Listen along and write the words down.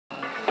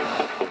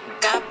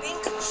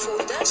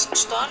Φούντας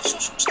στο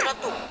ΑΛΣΟΣ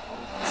ΣΤΡΑΤΟΥ.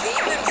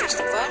 Διήμερο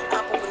φεστιβάλ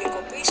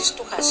αποποινικοποίησης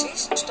του χασίς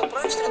στο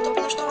πρώην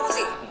στρατόπεδο στο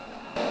ΓΟΥΔΗ.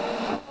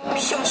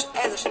 Ποιος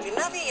έδωσε την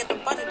άδεια για το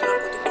πάρτι των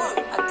ναρκωτικών,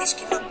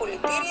 αντίσκηνα,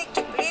 πολιτήρια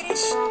και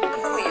πλήρης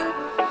αγνοία.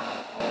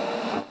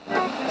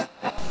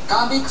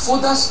 Κάμπικ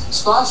Φούντας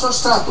στο ΑΛΣΟΣ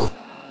ΣΤΡΑΤΟΥ.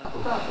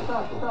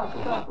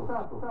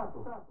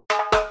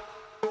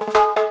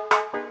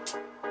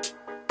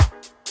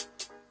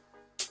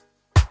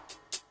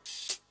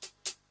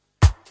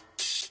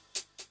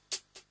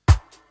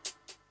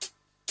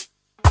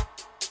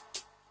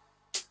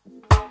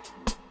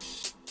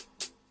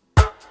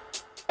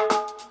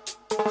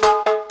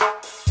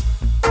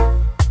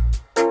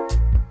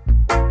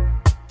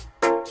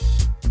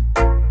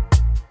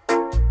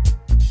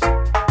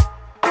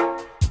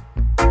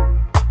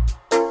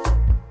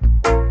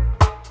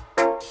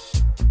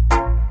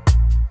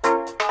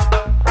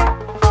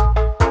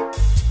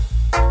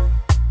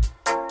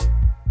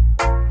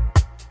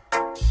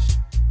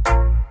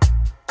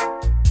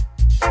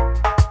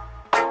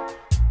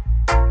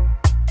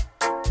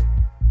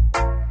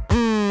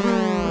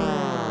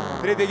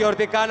 Τρίτη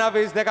Γιορτή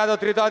Κάνναβης,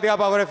 13ο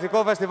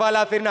Αντιαπαγορευτικό Φεστιβάλ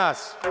Αθήνας.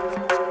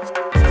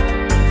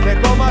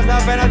 Στεκόμαστε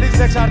απέναντι στις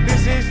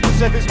εξαρτήσεις,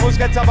 τους εθισμούς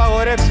και τις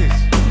απαγορεύσεις.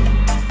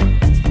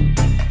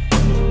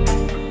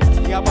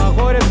 Η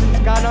απαγόρευση της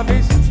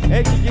κάναβης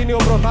έχει γίνει ο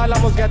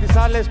προθάλαμος για τις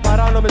άλλες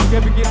παράνομες και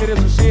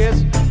επικίνδυνες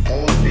ουσίες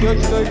και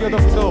όχι το ίδιο το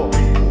φυτό.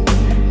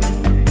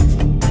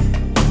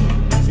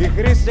 Η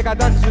χρήση και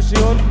κατάχρηση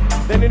ουσιών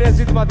δεν είναι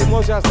ζήτημα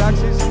δημόσιας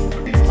τάξης,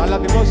 αλλά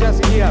δημόσιας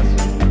υγείας.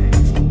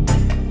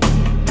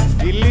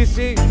 Η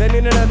λύση δεν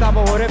είναι να τα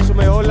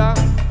απαγορεύσουμε όλα,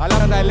 αλλά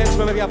να τα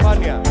ελέγξουμε με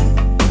διαφάνεια.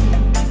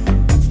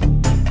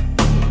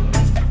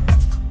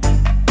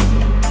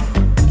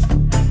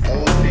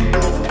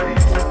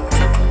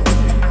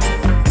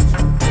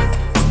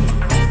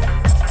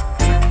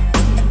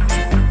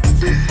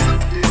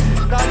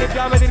 Φτάνει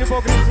πια με την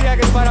υποκρισία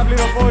και την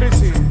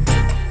παραπληροφόρηση.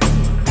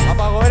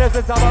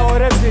 Απαγορεύστε τις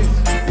απαγορεύσεις.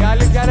 Η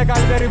αλήθεια είναι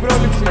καλύτερη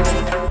πρόληψη.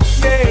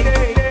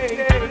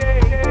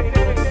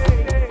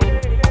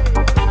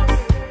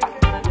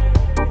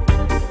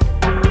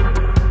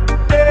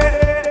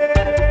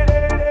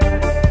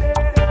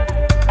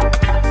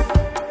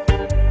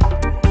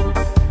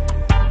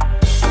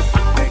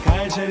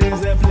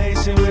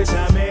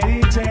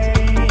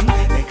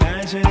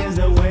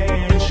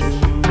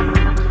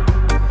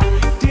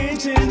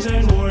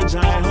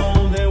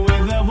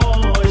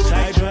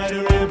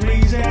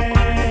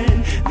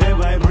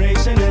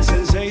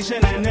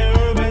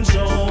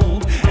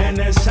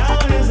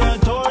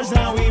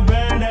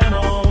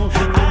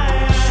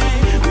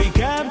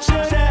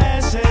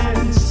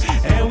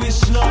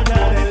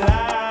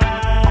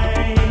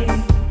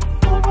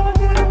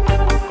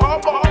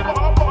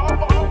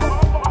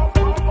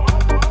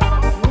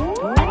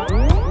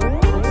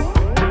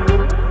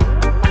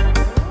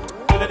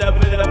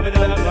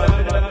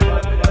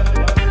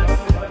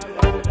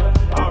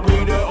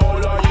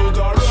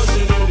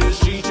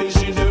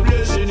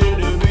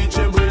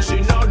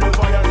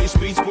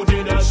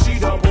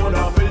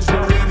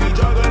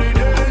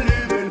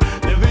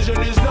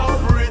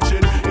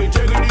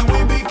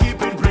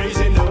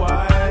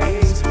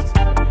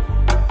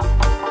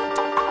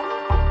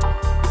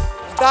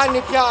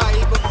 Φτάνει πια η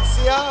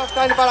υποκρισία,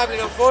 φτάνει η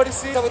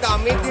παραπληροφόρηση από τα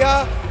media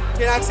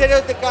και να ξέρετε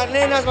ότι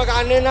κανένας μα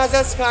κανένας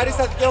δεν σας χαρεί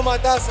στα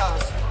δικαιώματά σας.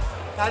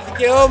 Τα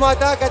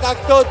δικαιώματα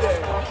κατακτώνται.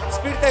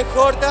 Σπείρτε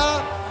χόρτα,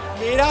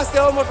 μοιράστε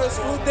όμορφες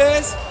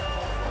φούντες,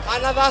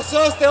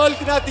 αναδασώστε όλη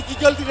την Αττική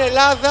και όλη την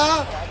Ελλάδα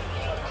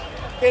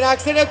και να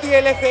ξέρετε ότι η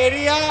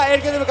ελευθερία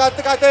έρχεται με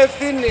 100%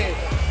 ευθύνη.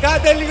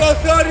 Κάντε λίγο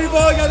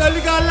θόρυβο για το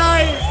Yinka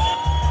live!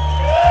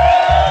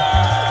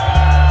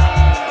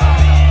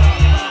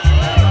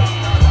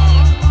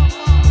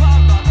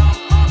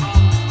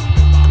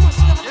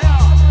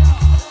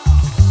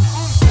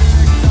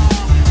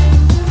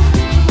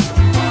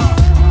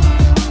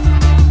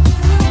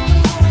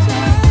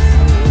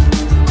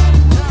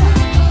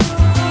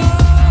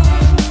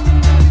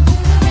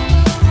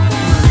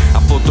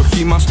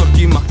 Στο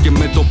κύμα και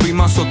με το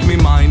πείμα στο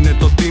τμήμα είναι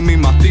το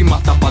τίμημα,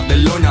 τίμα, τα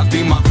παντελόνια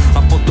τίμα.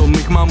 Από το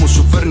μείγμα μου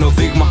σου φέρνω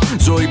δείγμα,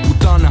 ζωή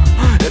πουτάνα,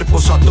 έρπω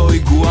σαν το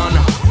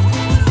ιγκουάνα.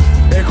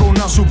 Έχω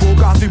να σου πω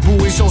κάτι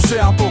που ίσως σε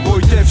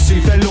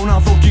απογοητεύσει. Θέλω να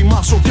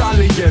δοκιμάσω κι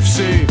άλλη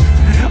γεύση.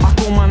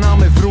 Ακόμα να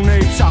με βρουνε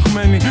οι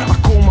ψαχμένοι,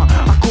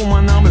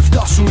 ακόμα να με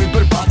φτάσουν οι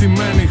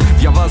περπατημένοι.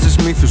 Διαβάζεις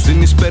μύθους,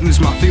 δίνεις, παίρνεις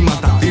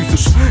μαθήματα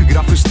ήθους.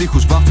 Γράφεις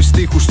στίχους, βάφεις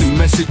στίχους στη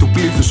μέση του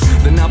πλήθους.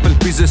 Δεν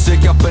απελπίζεσαι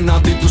και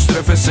απέναντι τους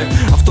στρέφεσαι.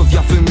 Αυτό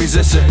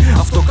διαφημίζεσαι,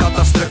 αυτό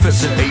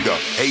καταστρέφεσαι. Hater,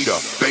 hater,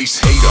 face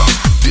hater,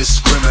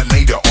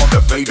 discriminator on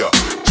the fader.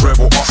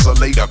 Treble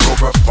oscillator,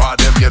 glorified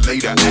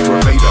emulator,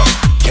 aggravator.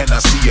 Can I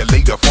see you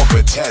later for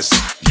a test?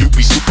 You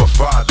be super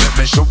fine, let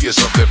me show you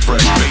something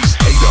fresh. Face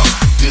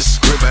hater.